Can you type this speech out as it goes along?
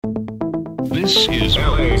This is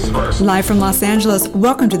LA's first. Live from Los Angeles,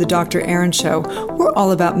 welcome to the Dr. Erin Show. We're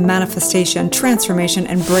all about manifestation, transformation,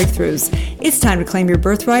 and breakthroughs. It's time to claim your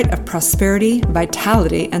birthright of prosperity,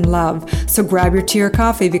 vitality, and love. So grab your tea or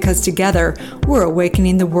coffee because together we're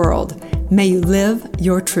awakening the world. May you live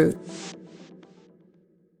your truth.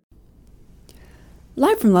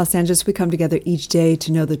 Live from Los Angeles, we come together each day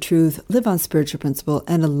to know the truth, live on spiritual principle,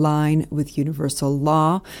 and align with universal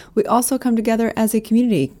law. We also come together as a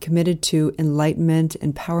community committed to enlightenment,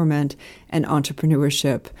 empowerment, and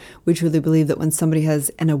entrepreneurship. We truly believe that when somebody has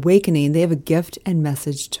an awakening, they have a gift and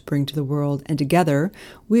message to bring to the world. And together,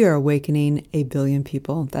 we are awakening 1 billion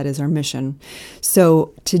people. That is our mission.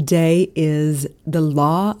 So today is the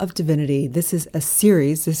Law of Divinity. This is a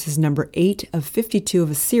series. This is number 8 of 52 of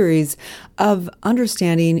a series of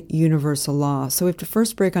understanding universal law. So we have to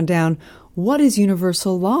first break on down what is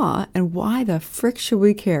universal law and why the frick should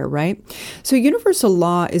we care, right? So universal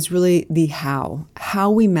law is really the how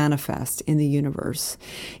we manifest in the universe.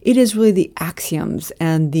 It is really the axioms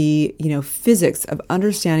and the, physics of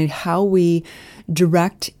understanding how we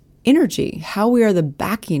direct energy, how we are the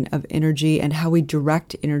backing of energy and how we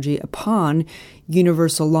direct energy upon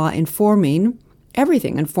universal law, informing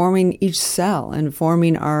everything, informing each cell,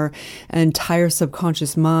 informing our entire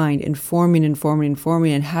subconscious mind, informing,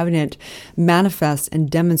 and having it manifest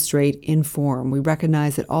and demonstrate in form. We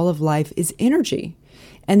recognize that all of life is energy.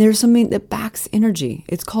 And there's something that backs energy.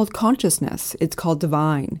 It's called consciousness. It's called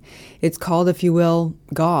divine. It's called, if you will,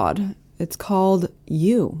 God. It's called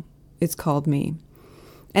you. It's called me.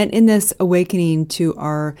 And in this awakening to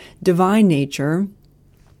our divine nature,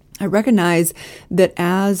 I recognize that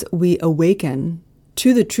as we awaken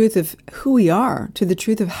to the truth of who we are, to the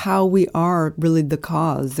truth of how we are really the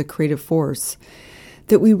cause, the creative force,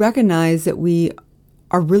 that we recognize that we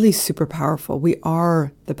are really super powerful. We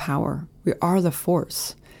are the power. We are the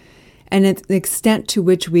force. And at the extent to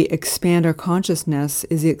which we expand our consciousness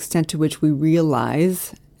is the extent to which we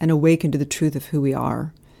realize and awaken to the truth of who we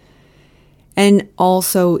are. And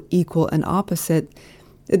also equal and opposite,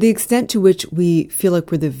 the extent to which we feel like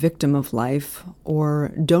we're the victim of life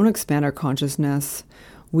or don't expand our consciousness,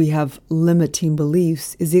 we have limiting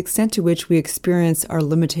beliefs, is the extent to which we experience our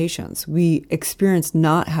limitations. We experience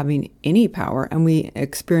not having any power and we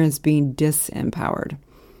experience being disempowered.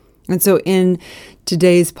 And so in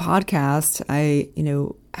today's podcast, I,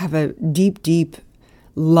 have a deep, deep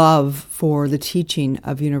love for the teaching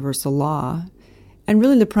of universal law. And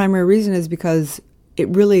really the primary reason is because it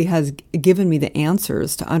really has given me the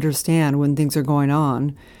answers to understand when things are going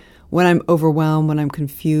on, when I'm overwhelmed, when I'm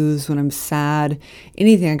confused, when I'm sad,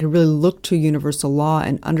 anything. I can really look to universal law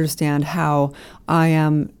and understand how I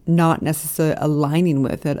am not necessarily aligning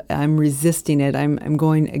with it. I'm resisting it. I'm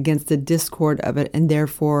going against the discord of it, and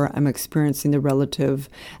therefore I'm experiencing the relative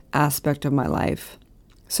aspect of my life.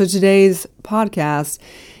 So today's podcast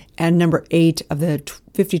and number 8 of the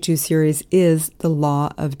 52 series is the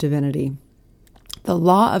Law of Divinity. The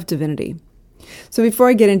Law of Divinity. So before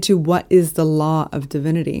I get into what is the Law of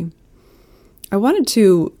Divinity, I wanted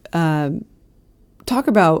to talk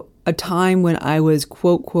about a time when I was,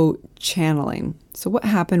 quote, quote, channeling. So what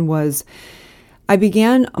happened was I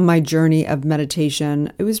began my journey of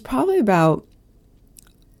meditation. It was probably about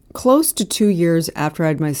close to 2 years after I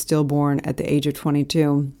had my stillborn at the age of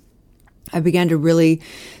 22. I began to really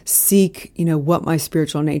seek, what my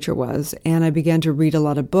spiritual nature was. And I began to read a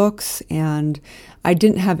lot of books, and I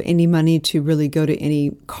didn't have any money to really go to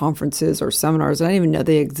any conferences or seminars. I didn't even know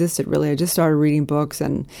they existed, really. I just started reading books.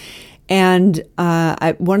 And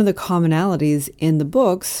one of the commonalities in the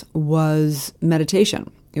books was meditation.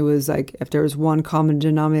 It was like, if there was one common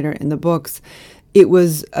denominator in the books, it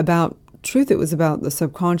was about truth. It was about the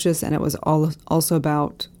subconscious, and it was also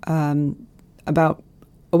about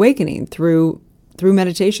awakening through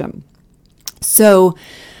meditation. So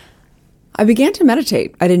I began to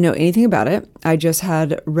meditate. I didn't know anything about it. I just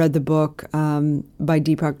had read the book by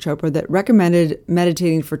Deepak Chopra that recommended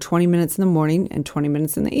meditating for 20 minutes in the morning and 20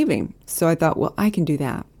 minutes in the evening. So I thought, well, I can do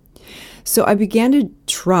that. So I began to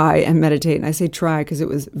try and meditate. And I say try because it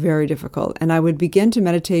was very difficult. And I would begin to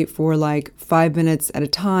meditate for like 5 minutes at a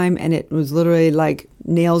time. And it was literally like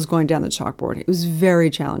nails going down the chalkboard. It was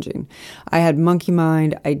very challenging. I had monkey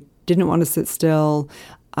mind. I didn't want to sit still.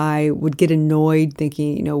 I would get annoyed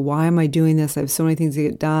thinking, why am I doing this? I have so many things to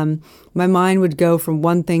get done. My mind would go from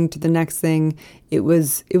one thing to the next thing. It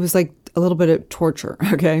was like a little bit of torture,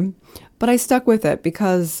 okay? But I stuck with it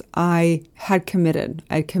because I had committed.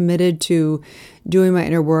 I committed to doing my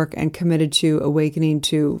inner work and committed to awakening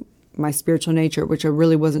to my spiritual nature, which I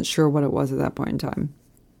really wasn't sure what it was at that point in time.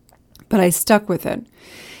 But I stuck with it.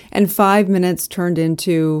 And 5 minutes turned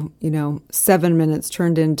into, 7 minutes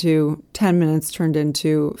turned into 10 minutes, turned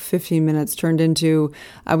into 15 minutes, turned into,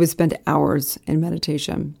 I would spend hours in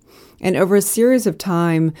meditation. And over a series of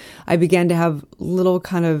time, I began to have little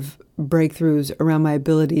kind of breakthroughs around my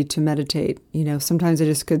ability to meditate. Sometimes I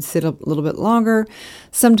just could sit a little bit longer.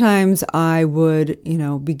 Sometimes I would,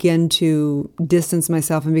 begin to distance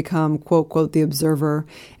myself and become, quote, quote, the observer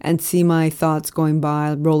and see my thoughts going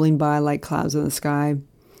by, rolling by like clouds in the sky.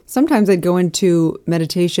 Sometimes I'd go into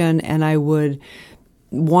meditation and I would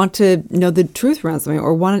want to know the truth around something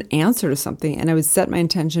or want an answer to something. And I would set my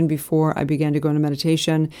intention before I began to go into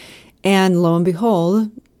meditation. And lo and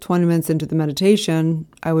behold, 20 minutes into the meditation,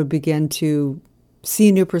 I would begin to see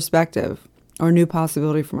a new perspective or a new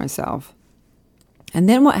possibility for myself. And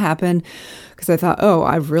then what happened, because I thought, oh,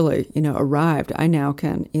 I've really, arrived. I now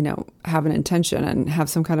can, have an intention and have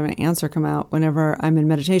some kind of an answer come out whenever I'm in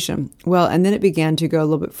meditation. Well, and then it began to go a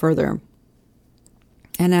little bit further.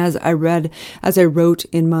 And as I wrote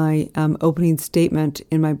in my opening statement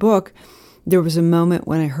in my book, there was a moment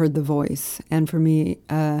when I heard the voice. And for me,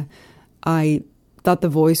 I thought the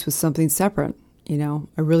voice was something separate.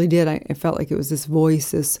 I really did. I felt like it was this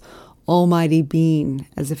voice, this almighty being,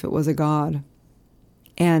 as if it was a God.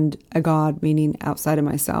 And a God meaning outside of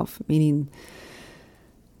myself, meaning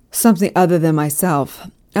something other than myself.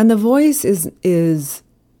 And the voice is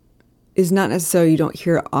not necessarily, you don't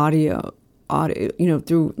hear audio,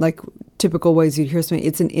 through like typical ways you'd hear something.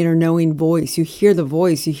 It's an inner knowing voice. You hear the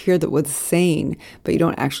voice, you hear that what's saying, but you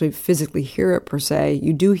don't actually physically hear it per se.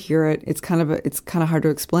 You do hear it. It's kind of hard to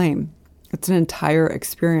explain. It's an entire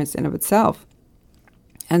experience in of itself.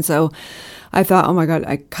 And so I thought, oh my God,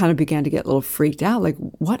 I kind of began to get a little freaked out. Like,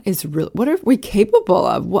 what are we capable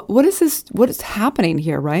of? What is this? What is happening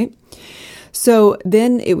here, right? So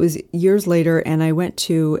then it was years later, and I went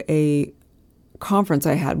to a conference.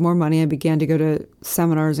 I had more money. I began to go to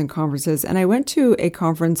seminars and conferences, and I went to a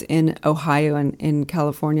conference in Ohio and in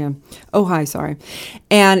California.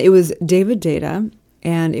 And it was David Deida,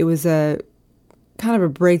 and it was a kind of a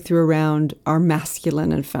breakthrough around our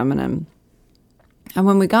masculine and feminine. And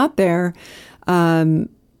when we got there,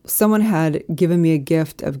 someone had given me a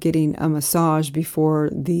gift of getting a massage before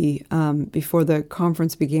the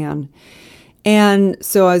conference began. And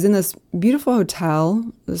so I was in this beautiful hotel,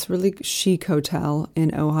 this really chic hotel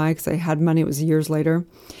in Ohio, because I had money. It was years later.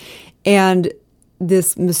 And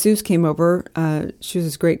this masseuse came over. She was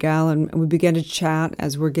this great gal, and we began to chat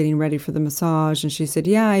as we're getting ready for the massage. And she said,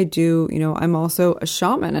 yeah, I do, I'm also a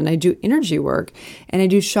shaman, and I do energy work, and I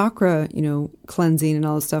do chakra, cleansing and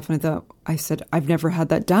all this stuff. And I said, I've never had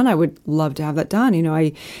that done. I would love to have that done.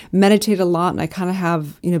 I meditate a lot, and I kind of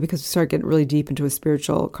have, because we started getting really deep into a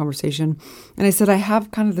spiritual conversation. And I said, I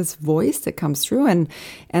have kind of this voice that comes through, and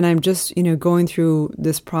I'm just, going through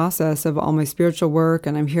this process of all my spiritual work,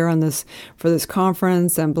 and I'm here for this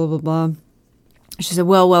conference and blah, blah, blah. She said,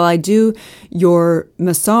 well, while I do your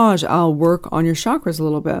massage, I'll work on your chakras a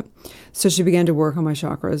little bit. So she began to work on my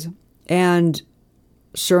chakras. And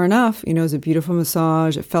sure enough, it was a beautiful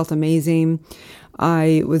massage. It felt amazing.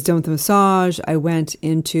 I was done with the massage. I went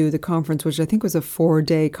into the conference, which I think was a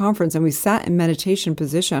 4-day conference, and we sat in meditation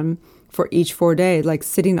position for each 4 days, like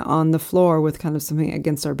sitting on the floor with kind of something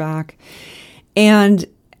against our back. And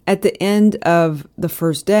at the end of the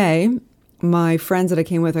first day, my friends that I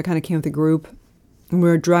came with a group, and we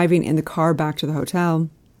were driving in the car back to the hotel,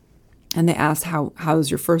 and they asked, how was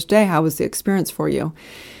your first day? How was the experience for you?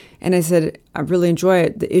 And I said, I really enjoy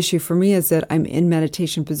it. The issue for me is that I'm in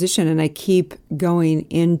meditation position, and I keep going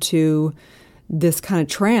into this kind of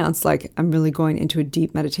trance, like I'm really going into a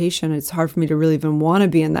deep meditation. It's hard for me to really even want to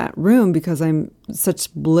be in that room because I'm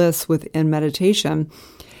such bliss within meditation.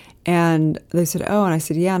 And they said, oh, and I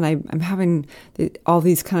said, yeah, and I'm having all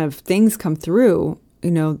these kind of things come through,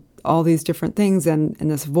 all these different things, and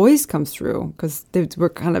this voice comes through, because we're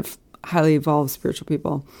kind of highly evolved spiritual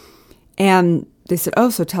people. And they said,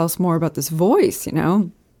 oh, so tell us more about this voice,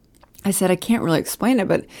 I said, I can't really explain it,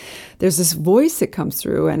 but there's this voice that comes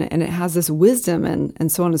through, and it has this wisdom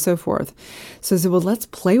and so on and so forth. So I said, well, let's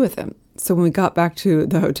play with it. So when we got back to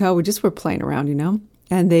the hotel, we just were playing around,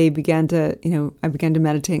 and they began to, I began to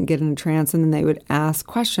meditate and get in a trance, and then they would ask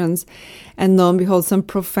questions, and lo and behold, some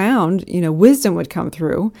profound, wisdom would come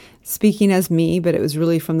through, speaking as me, but it was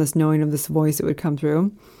really from this knowing of this voice that would come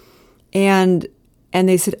through. And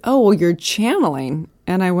they said, oh, well, you're channeling.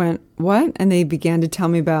 And I went, what? And they began to tell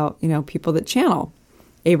me about, people that channel,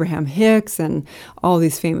 Abraham Hicks and all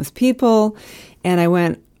these famous people. And I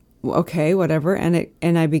went, okay, whatever. And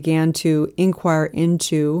I began to inquire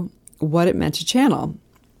into what it meant to channel.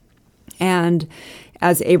 And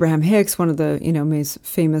as Abraham Hicks, one of the, most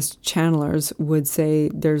famous channelers, would say,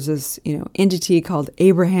 there's this, entity called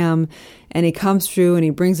Abraham, and he comes through and he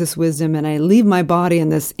brings this wisdom, and I leave my body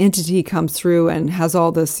and this entity comes through and has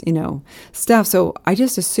all this, stuff. So I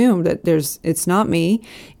just assume that it's not me,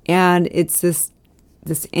 and it's this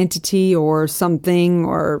entity or something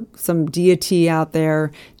or some deity out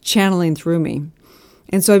there channeling through me.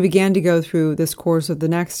 And so I began to go through this course of the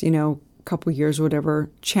next, couple years or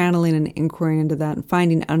whatever, channeling and inquiring into that and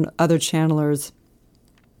finding other channelers.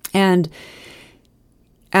 And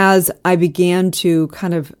as I began to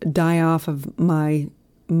kind of die off of my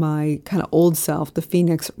kind of old self, the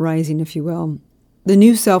phoenix rising, if you will, the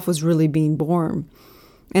new self was really being born.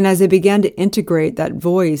 And as I began to integrate that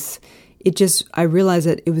voice, I realized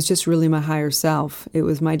that it was just really my higher self. It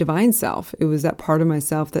was my divine self. It was that part of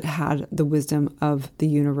myself that had the wisdom of the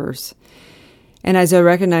universe. And as I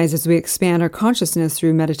recognize, as we expand our consciousness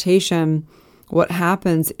through meditation, what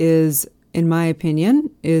happens is, in my opinion,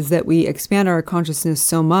 is that we expand our consciousness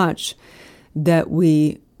so much that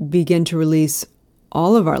we begin to release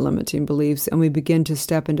all of our limiting beliefs, and we begin to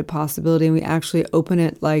step into possibility, and we actually open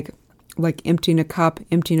it like emptying a cup,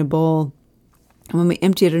 emptying a bowl. And when we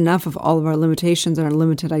empty it enough of all of our limitations and our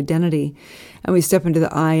limited identity, and we step into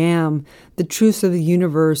the I am, the truths of the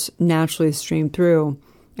universe naturally stream through.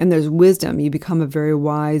 And there's wisdom. You become a very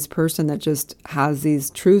wise person that just has these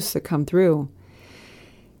truths that come through.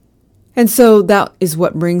 And so that is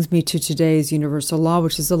what brings me to today's universal law,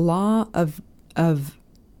 which is the law of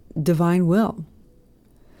divine will.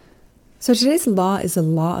 So today's law is the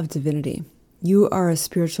law of divinity. You are a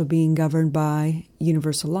spiritual being governed by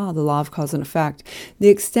universal law, the law of cause and effect. The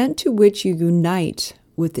extent to which you unite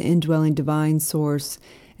with the indwelling divine source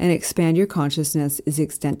and expand your consciousness is the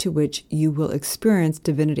extent to which you will experience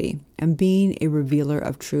divinity and being a revealer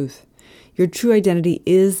of truth. Your true identity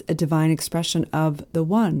is a divine expression of the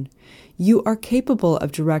One. You are capable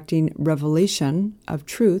of directing revelation of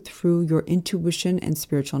truth through your intuition and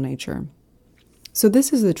spiritual nature. So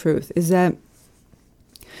this is the truth, is that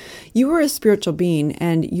you are a spiritual being,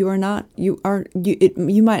 and you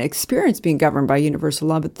might experience being governed by universal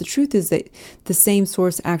law, but the truth is that the same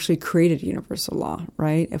source actually created universal law,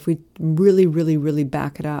 right? If we really, really, really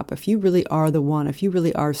back it up, if you really are the One, if you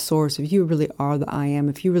really are source, if you really are the I am,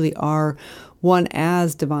 if you really are one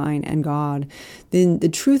as divine and God, then the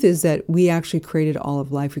truth is that we actually created all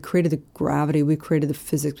of life. We created the gravity, we created the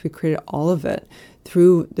physics, we created all of it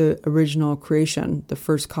through the original creation, the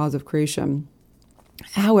first cause of creation.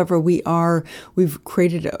 However, we've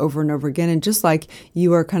created it over and over again. And just like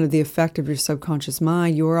you are kind of the effect of your subconscious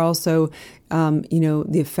mind, you are also,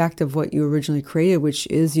 the effect of what you originally created, which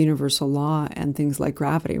is universal law and things like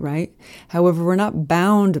gravity, right? However, we're not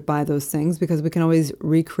bound by those things because we can always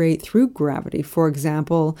recreate through gravity. For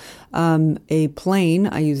example, a plane,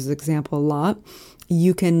 I use this example a lot.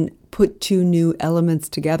 You can put two new elements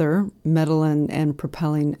together, metal and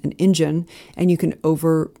propelling an engine, and you can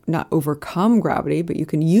not overcome gravity, but you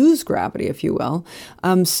can use gravity, if you will.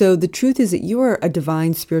 So the truth is that you are a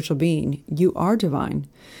divine spiritual being. You are divine.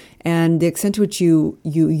 And the extent to which you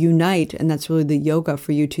unite, and that's really the yoga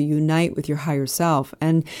for you to unite with your higher self.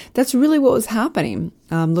 And that's really what was happening.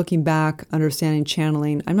 Looking back, understanding,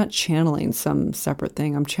 channeling. I'm not channeling some separate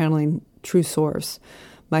thing. I'm channeling true source,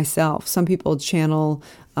 myself. Some people channel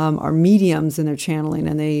are mediums in their channeling,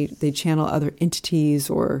 and they channel other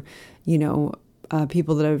entities or,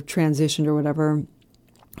 people that have transitioned or whatever.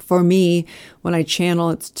 For me, when I channel,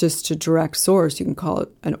 it's just to direct source. You can call it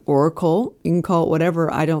an oracle. You can call it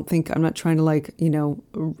whatever. I'm not trying to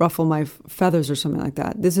ruffle my feathers or something like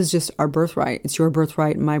that. This is just our birthright. It's your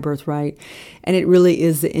birthright, my birthright. And it really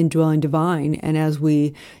is the indwelling divine. And as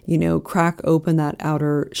we, crack open that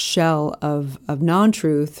outer shell of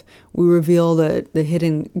non-truth, we reveal the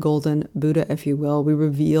hidden golden Buddha, if you will. We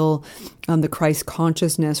reveal the Christ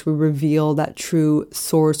consciousness. We reveal that true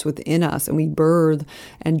source within us, and we birth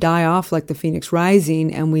and die off like the phoenix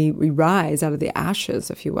rising, and we rise out of the ashes,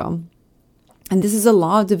 if you will. And this is a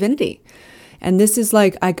law of divinity. And this is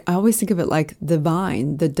like, I always think of it like the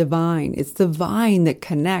divine. It's the vine that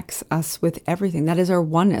connects us with everything. That is our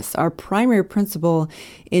oneness. Our primary principle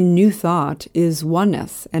in New Thought is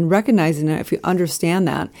oneness. And recognizing it, if you understand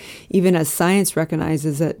that, even as science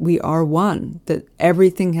recognizes that we are one, that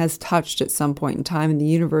everything has touched at some point in time in the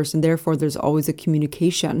universe, and therefore there's always a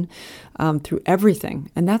communication through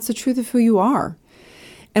everything. And that's the truth of who you are.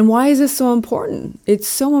 And why is this so important? It's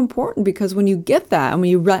so important because when you get that, and when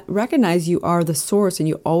you recognize you are the source, and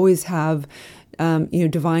you always have,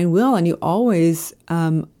 divine will, and you always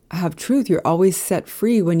have truth, you're always set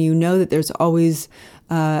free when you know that there's always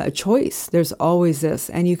a choice. There's always this,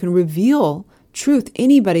 and you can reveal truth.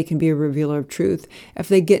 Anybody can be a revealer of truth if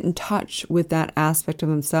they get in touch with that aspect of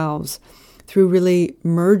themselves through really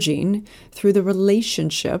merging through the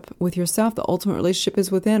relationship with yourself. The ultimate relationship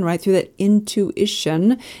is within, right? Through that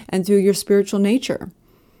intuition and through your spiritual nature.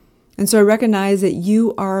 And so I recognize that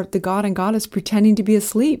you are the god and goddess pretending to be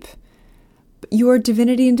asleep. You are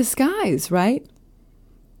divinity in disguise, right?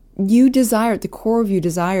 You desire, at the core of you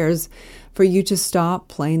desires for you to stop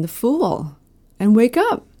playing the fool and wake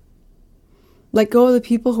up. Let go of the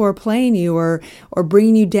people who are playing you or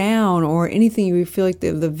bringing you down or anything you feel like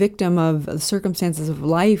the victim of the circumstances of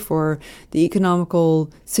life or the economical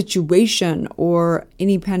situation or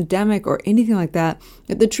any pandemic or anything like that.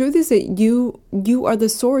 The truth is that you are the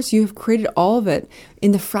source. You have created all of it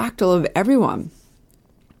in the fractal of everyone.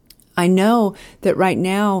 I know that right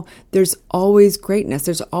now there's always greatness.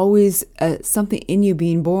 There's always something in you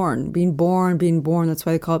being born. That's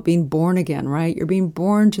why they call it being born again, right? You're being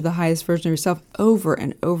born to the highest version of yourself over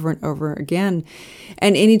and over and over again.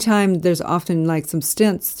 And anytime there's often like some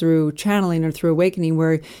stints through channeling or through awakening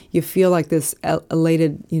where you feel like this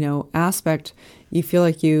elated, aspect, you feel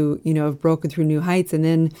like you have broken through new heights. And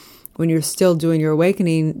then when you're still doing your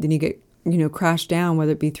awakening, then you get crash down,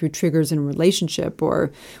 whether it be through triggers in a relationship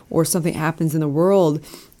or something happens in the world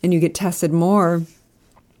and you get tested more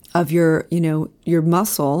of your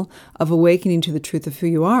muscle of awakening to the truth of who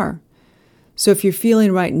you are. So if you're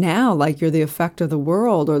feeling right now like you're the effect of the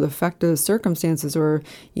world or the effect of the circumstances or,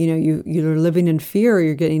 you're living in fear, or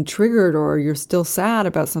you're getting triggered or you're still sad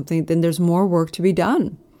about something, then there's more work to be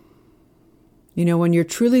done. When you're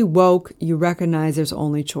truly woke, you recognize there's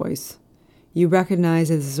only choice. You recognize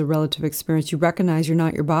this is a relative experience. You recognize you're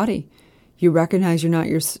not your body. You recognize you're not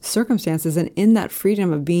your circumstances. And in that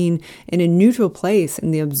freedom of being in a neutral place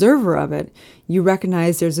and the observer of it, you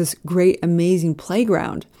recognize there's this great, amazing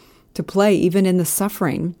playground to play, even in the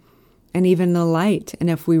suffering and even in the light. And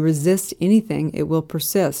if we resist anything, it will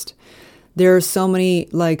persist. There are so many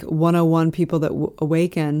 101 people that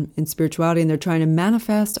awaken in spirituality, and they're trying to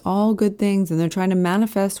manifest all good things, and they're trying to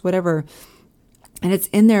manifest whatever. And it's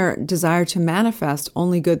in their desire to manifest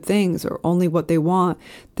only good things or only what they want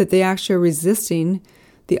that they actually are resisting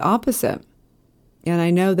the opposite. And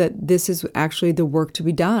I know that this is actually the work to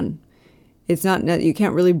be done. It's not that you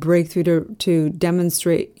can't really break through to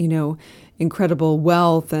demonstrate, incredible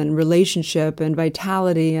wealth and relationship and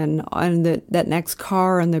vitality and that next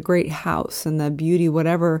car and the great house and the beauty,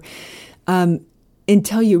 whatever,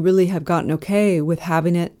 until you really have gotten okay with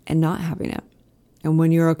having it and not having it. And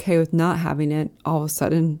when you're okay with not having it, all of a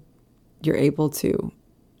sudden you're able to,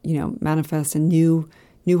 manifest in new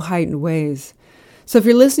heightened ways. So if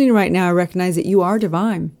you're listening right now, I recognize that you are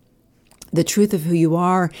divine. The truth of who you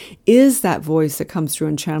are is that voice that comes through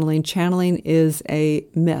in channeling. Channeling is a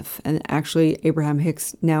myth. And actually, Abraham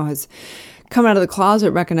Hicks now has come out of the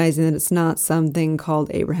closet recognizing that it's not something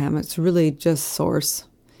called Abraham. It's really just source.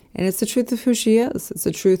 And it's the truth of who she is. It's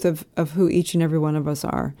the truth of who each and every one of us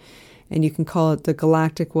are. And you can call it the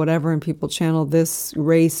galactic whatever, and people channel this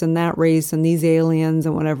race and that race and these aliens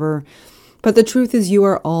and whatever. But the truth is you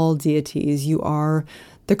are all deities. You are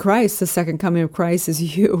the Christ. The second coming of Christ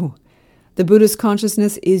is you. The Buddhist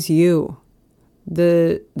consciousness is you.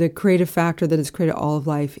 The creative factor that has created all of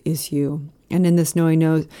life is you. And in this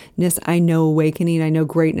knowingness, I know awakening, I know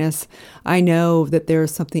greatness. I know that there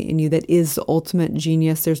is something in you that is the ultimate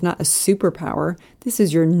genius. There's not a superpower. This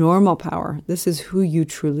is your normal power. This is who you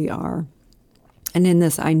truly are. And in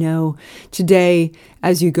this, I know today,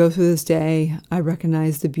 as you go through this day, I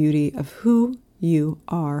recognize the beauty of who you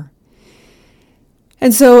are.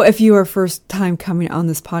 And so if you are first time coming on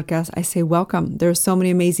this podcast, I say welcome. There are so many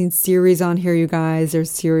amazing series on here, you guys. There's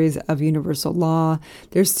series of universal law.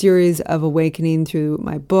 There's series of awakening through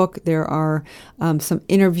my book. There are some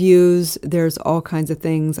interviews. There's all kinds of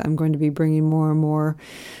things. I'm going to be bringing more and more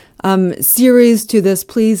series to this.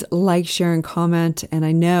 Please like, share, and comment. And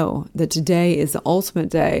I know that today is the ultimate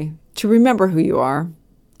day to remember who you are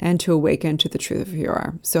and to awaken to the truth of who you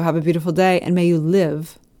are. So have a beautiful day, and may you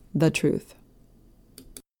live the truth.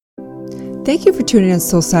 Thank you for tuning in to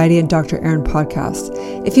Soulciety and Dr. Erin podcast.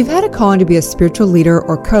 If you've had a calling to be a spiritual leader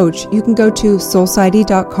or coach, you can go to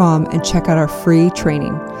soulciety.com and check out our free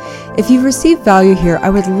training. If you've received value here, I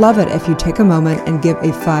would love it if you take a moment and give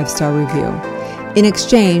a 5-star review. In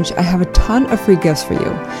exchange, I have a ton of free gifts for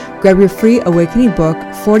you. Grab your free Awakening book,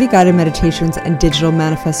 40 guided meditations, and digital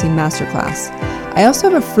manifesting masterclass. I also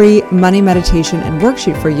have a free money meditation and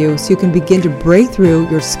worksheet for you so you can begin to break through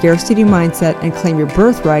your scarcity mindset and claim your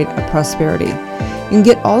birthright of prosperity. You can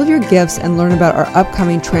get all of your gifts and learn about our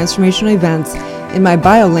upcoming transformational events in my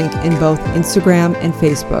bio link in both Instagram and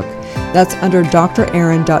Facebook. That's under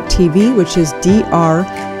drerin.tv, which is DRERIN.tv.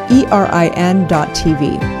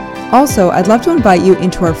 Also, I'd love to invite you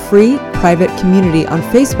into our free private community on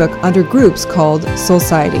Facebook under groups called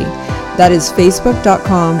Soulciety. That is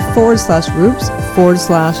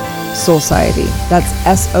facebook.com/groups/Soulciety. That's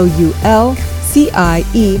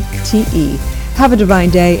SOULCIETE. Have a divine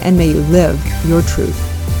day, and may you live your truth.